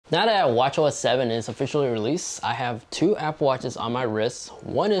Now that WatchOS 7 is officially released, I have two Apple Watches on my wrist.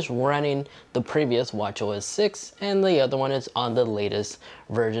 One is running the previous WatchOS 6 and the other one is on the latest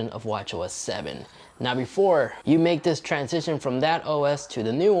version of WatchOS 7. Now before you make this transition from that OS to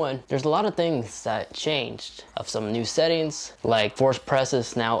the new one, there's a lot of things that changed of some new settings, like force press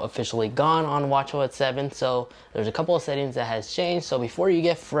is now officially gone on WatchOS 7. So there's a couple of settings that has changed. So before you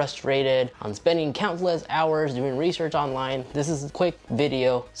get frustrated on spending countless hours doing research online, this is a quick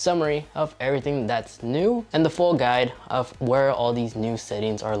video summary of everything that's new and the full guide of where all these new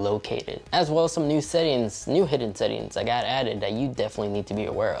settings are located, as well as some new settings, new hidden settings that got added that you definitely need to be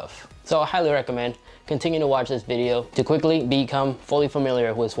aware of. So I highly recommend continue to watch this video to quickly become fully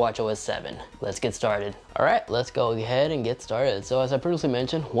familiar with WatchOS 7. Let's get started. All right, let's go ahead and get started. So as I previously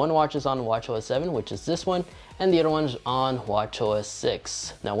mentioned, one watch is on WatchOS 7, which is this one, and the other one's on WatchOS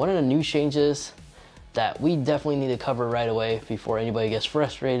 6. Now, one of the new changes that we definitely need to cover right away before anybody gets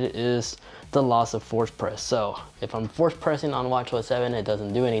frustrated is the loss of force press. So if I'm force pressing on WatchOS 7, it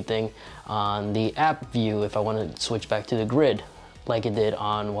doesn't do anything on the app view if I want to switch back to the grid like it did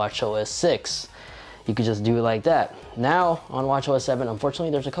on WatchOS 6. You could just do it like that. Now on WatchOS 7,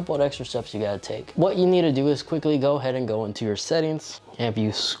 unfortunately, there's a couple of extra steps you gotta take. What you need to do is quickly go ahead and go into your settings. And if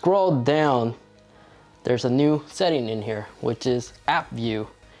you scroll down, there's a new setting in here, which is app view.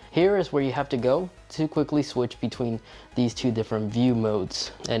 Here is where you have to go to quickly switch between these two different view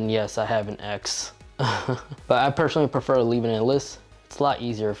modes. And yes, I have an X. But I personally prefer leaving it a list. It's a lot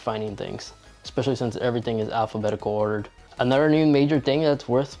easier finding things, especially since everything is alphabetical ordered. Another new major thing that's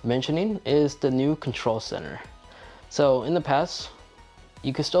worth mentioning is the new control center. So in the past,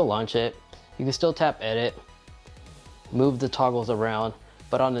 you could still launch it, you can still tap edit, move the toggles around,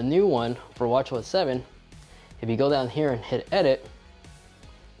 but on the new one for WatchOS 7, if you go down here and hit edit,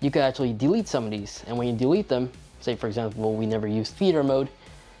 you can actually delete some of these. And when you delete them, say for example, we never use theater mode,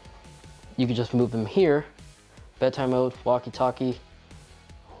 you can just move them here, bedtime mode, walkie-talkie,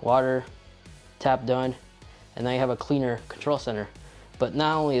 water, tap done, and now you have a cleaner control center. But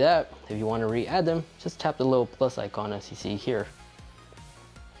not only that, if you want to re-add them, just tap the little plus icon as you see here.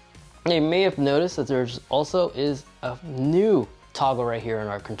 And you may have noticed that there's also is a new toggle right here in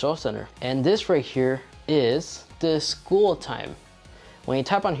our control center. And this right here is the school time. When you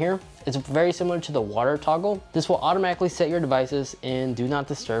tap on here, it's very similar to the water toggle. This will automatically set your devices in do not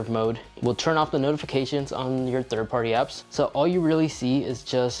disturb mode. Will turn off the notifications on your third-party apps. So all you really see is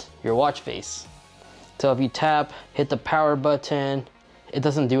just your watch face. So if you tap, hit the power button, it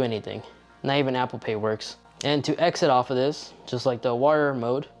doesn't do anything. Not even Apple Pay works. And to exit off of this, just like the water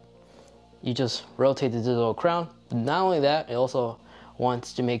mode, you just rotate the digital crown. But not only that, it also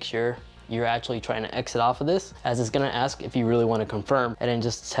wants to make sure you're actually trying to exit off of this, as it's gonna ask if you really wanna confirm, and then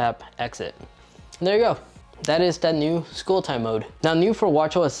just tap exit. And there you go. That is that new school time mode. Now new for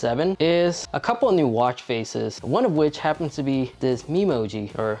WatchOS 7 is a couple of new watch faces, one of which happens to be this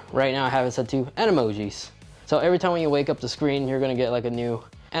Memoji, or right now I have it set to Animojis. So every time when you wake up the screen, you're gonna get like a new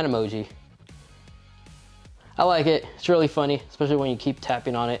Animoji. I like it, it's really funny, especially when you keep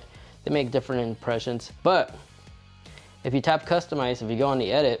tapping on it. They make different impressions. But if you tap customize, if you go on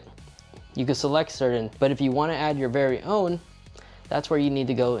the edit, you can select certain, but if you wanna add your very own, that's where you need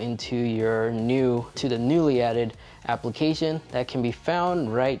to go into the newly added application that can be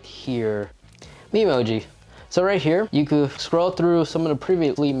found right here, Memoji. So right here, you could scroll through some of the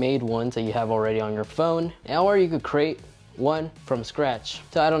previously made ones that you have already on your phone, or you could create one from scratch.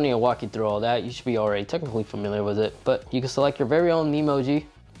 So I don't need to walk you through all that. You should be already technically familiar with it, but you can select your very own Memoji.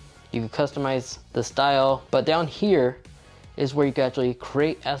 You can customize the style, but down here is where you can actually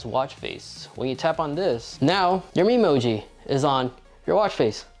create as watch face. When you tap on this, now your Memoji is on your watch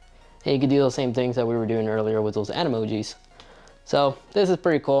face. And you can do those same things that we were doing earlier with those Animojis. So this is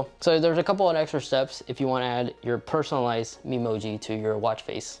pretty cool. So there's a couple of extra steps if you want to add your personalized Memoji to your watch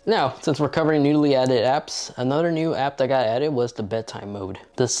face. Now, since we're covering newly added apps, another new app that got added was the bedtime mode,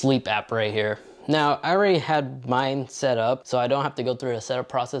 the sleep app right here. Now, I already had mine set up, so I don't have to go through the setup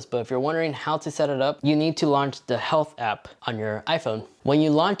process, but if you're wondering how to set it up, you need to launch the health app on your iPhone. When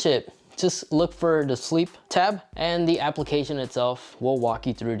you launch it, just look for the sleep tab and the application itself will walk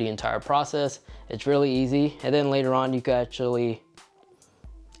you through the entire process. It's really easy. And then later on, you can actually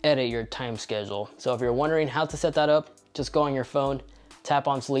edit your time schedule. So if you're wondering how to set that up, just go on your phone, tap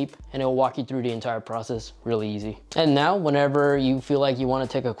on sleep, and it will walk you through the entire process really easy. And now, whenever you feel like you want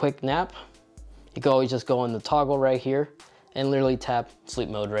to take a quick nap, you can always just go on the toggle right here and literally tap sleep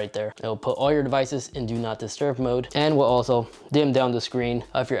mode right there. It'll put all your devices in do not disturb mode and will also dim down the screen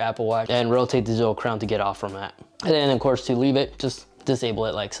of your Apple Watch and rotate the digital crown to get off from that. And then of course to leave it, just disable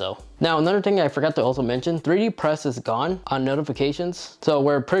it like so. Now, another thing I forgot to also mention, 3D press is gone on notifications. So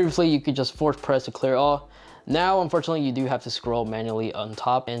where previously you could just force press to clear all, now unfortunately you do have to scroll manually on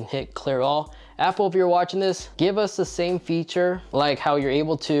top and hit clear all. Apple, if you're watching this, give us the same feature like how you're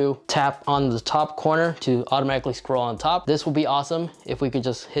able to tap on the top corner to automatically scroll on top. This will be awesome if we could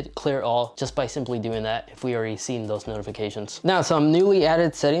just hit clear all just by simply doing that if we already seen those notifications. Now, some newly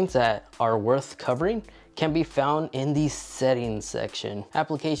added settings that are worth covering can be found in the settings section.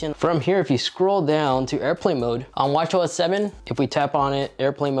 Application. From here, if you scroll down to airplane mode on WatchOS 7, if we tap on it,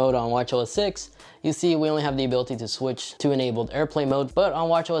 airplane mode on WatchOS 6, you see we only have the ability to switch to enabled airplane mode, but on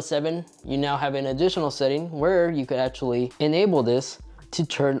WatchOS 7, you now have an additional setting where you could actually enable this to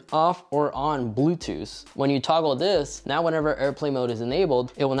turn off or on Bluetooth. When you toggle this, now whenever airplane mode is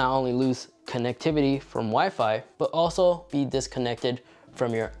enabled, it will not only lose connectivity from Wi-Fi, but also be disconnected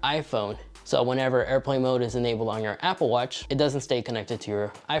from your iPhone. So whenever airplane mode is enabled on your Apple Watch, it doesn't stay connected to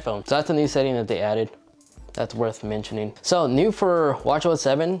your iPhone. So that's a new setting that they added. That's worth mentioning. So new for WatchOS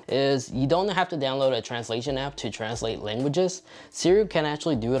 7 is you don't have to download a translation app to translate languages. Siri can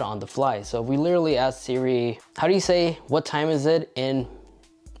actually do it on the fly. So if we literally ask Siri, how do you say, what time is it in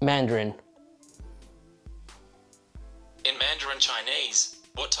Mandarin? In Mandarin Chinese,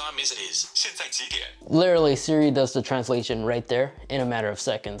 what time is it? Literally, Siri does the translation right there in a matter of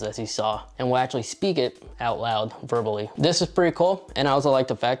seconds, as you saw, and will actually speak it out loud verbally. This is pretty cool, and I also like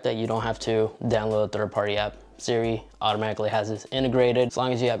the fact that you don't have to download a third-party app. Siri automatically has this integrated. As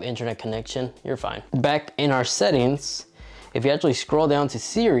long as you have internet connection, you're fine. Back in our settings, if you actually scroll down to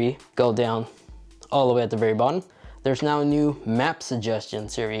Siri, go down all the way at the very bottom, there's now a new map suggestion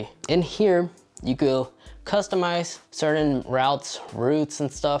Siri. In here, you could customize certain routes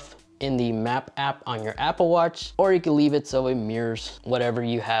and stuff in the map app on your Apple Watch, or you can leave it so it mirrors whatever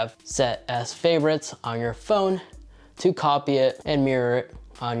you have set as favorites on your phone to copy it and mirror it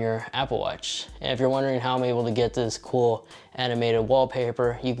on your Apple Watch. And if you're wondering how I'm able to get this cool animated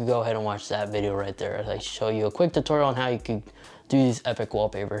wallpaper, you can go ahead and watch that video right there as I show you a quick tutorial on how you can do these epic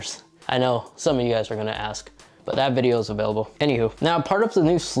wallpapers. I know some of you guys are gonna ask, but that video is available. Anywho, now part of the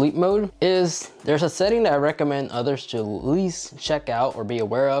new sleep mode is there's a setting that I recommend others to at least check out or be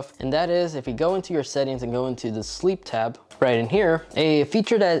aware of, and that is if you go into your settings and go into the sleep tab right in here, a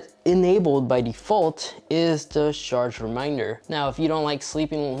feature that's enabled by default is the charge reminder. Now, if you don't like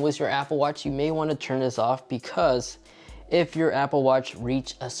sleeping with your Apple Watch, you may want to turn this off, because if your Apple Watch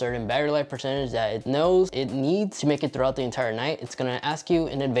reach a certain battery life percentage that it knows it needs to make it throughout the entire night, it's gonna ask you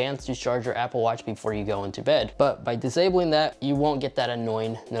in advance to charge your Apple Watch before you go into bed. But by disabling that, you won't get that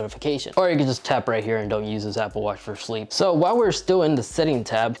annoying notification. Or you can just tap right here and don't use this Apple Watch for sleep. So while we're still in the setting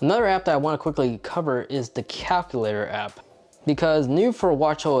tab, another app that I wanna quickly cover is the calculator app. Because new for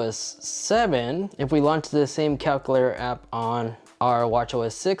WatchOS 7, if we launch the same calculator app on our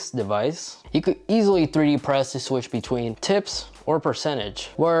WatchOS 6 device, you could easily 3D press to switch between tips or percentage.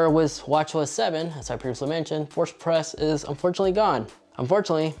 Where with WatchOS 7, as I previously mentioned, force press is unfortunately gone.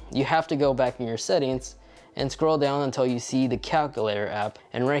 Unfortunately, you have to go back in your settings and scroll down until you see the calculator app,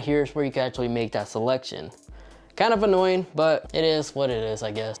 and right here is where you can actually make that selection. Kind of annoying, but it is what it is,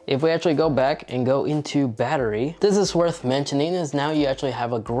 I guess. If we actually go back and go into battery, this is worth mentioning is now you actually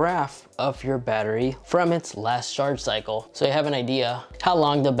have a graph of your battery from its last charge cycle. So you have an idea how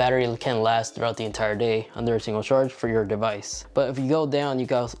long the battery can last throughout the entire day under a single charge for your device. But if you go down, you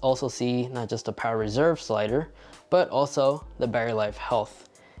guys also see not just the power reserve slider, but also the battery life health.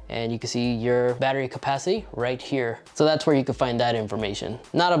 And you can see your battery capacity right here. So that's where you can find that information.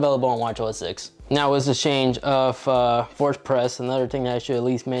 Not available on WatchOS 6. Now with the change of force press, another thing that I should at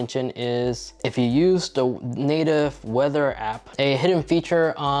least mention is if you use the native weather app, a hidden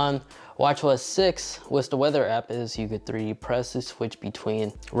feature on WatchOS 6 with the weather app is you could 3D press to switch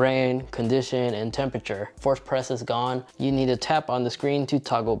between rain, condition, and temperature. Force press is gone. You need to tap on the screen to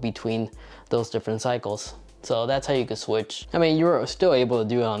toggle between those different cycles. So that's how you could switch. I mean, you were still able to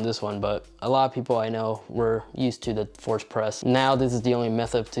do it on this one, but a lot of people I know were used to the force press. Now this is the only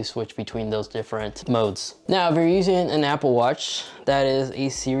method to switch between those different modes. Now, if you're using an Apple Watch, that is a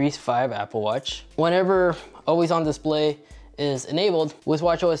Series 5 Apple Watch, whenever always on display is enabled, with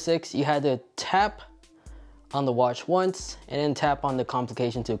WatchOS 6, you had to tap on the watch once and then tap on the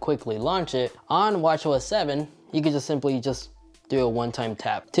complication to quickly launch it. On WatchOS 7, you could just simply do a one-time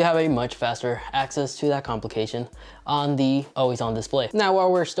tap to have a much faster access to that complication on the always on display. Now, while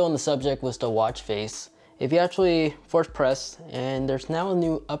we're still in the subject with the watch face, if you actually force press, and there's now a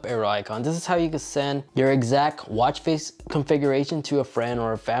new up arrow icon. This is how you can send your exact watch face configuration to a friend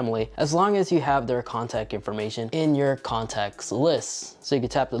or a family, as long as you have their contact information in your contacts list. So you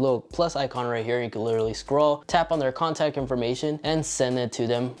can tap the little plus icon right here. You can literally scroll, tap on their contact information, and send it to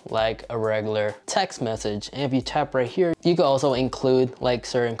them like a regular text message. And if you tap right here, you can also include like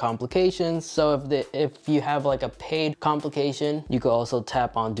certain complications. So if you have like a paid complication, you could also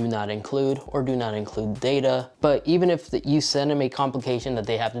tap on do not include or do not include data. But even if you send them a complication that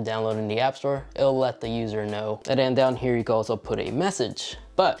they have to download in the App Store, it'll let the user know. And then down here, you can also put a message.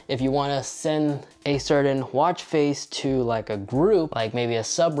 But if you want to send a certain watch face to like a group, like maybe a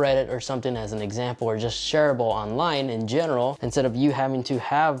subreddit or something as an example, or just shareable online in general, instead of you having to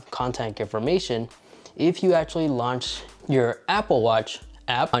have contact information, if you actually launch your Apple Watch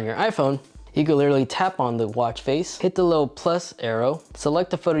app on your iPhone, you can literally tap on the watch face, hit the little plus arrow,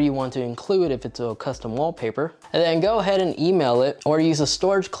 select the photo you want to include if it's a custom wallpaper, and then go ahead and email it or use a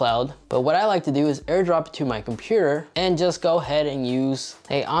storage cloud. But what I like to do is airdrop it to my computer and just go ahead and use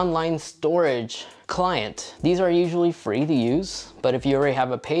an online storage client. These are usually free to use, but if you already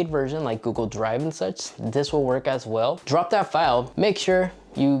have a paid version like Google Drive and such, this will work as well. Drop that file, make sure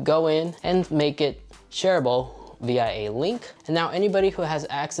you go in and make it shareable via a link. And now anybody who has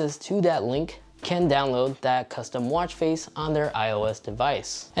access to that link can download that custom watch face on their iOS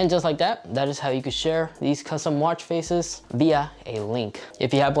device. And just like that, that is how you can share these custom watch faces via a link.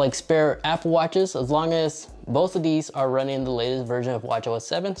 If you have like spare Apple Watches, as long as both of these are running the latest version of WatchOS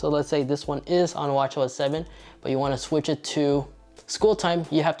 7. So let's say this one is on WatchOS 7, but you want to switch it to school time,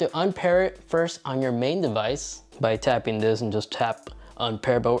 you have to unpair it first on your main device by tapping this, and just tap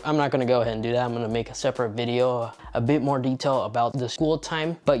unpair, but I'm not gonna go ahead and do that. I'm gonna make a separate video, a bit more detail about the school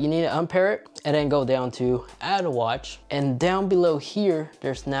time, but you need to unpair it and then go down to add a watch. And down below here,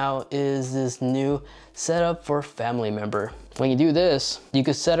 there's now is this new setup for family member. When you do this, you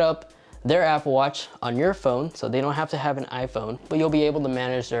can set up their Apple Watch on your phone, so they don't have to have an iPhone, but you'll be able to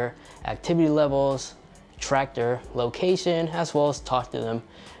manage their activity levels, track their location, as well as talk to them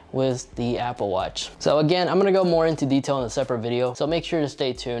with the Apple Watch. So again, I'm gonna go more into detail in a separate video, so make sure to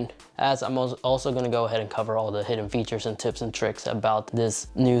stay tuned, as I'm also gonna go ahead and cover all the hidden features and tips and tricks about this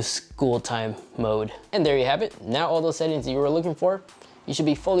new school time mode. And there you have it. Now all those settings that you were looking for, you should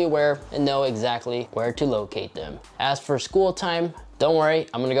be fully aware and know exactly where to locate them. As for school time, don't worry,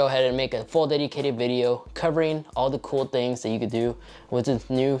 I'm gonna go ahead and make a full dedicated video covering all the cool things that you could do with this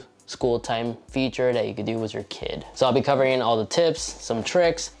new school time feature that you could do with your kid. So I'll be covering all the tips, some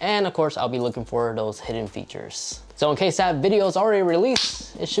tricks, and of course I'll be looking for those hidden features. So in case that video is already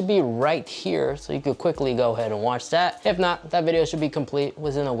released, it should be right here, so you could quickly go ahead and watch that. If not, that video should be complete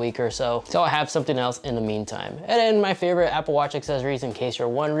within a week or so. So I have something else in the meantime. And then my favorite Apple Watch accessories, in case you're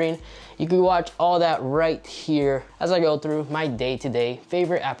wondering, you can watch all that right here as I go through my day-to-day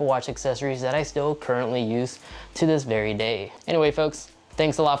favorite Apple Watch accessories that I still currently use to this very day. Anyway, folks,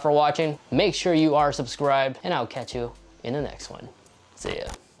 thanks a lot for watching. Make sure you are subscribed, and I'll catch you in the next one. See ya.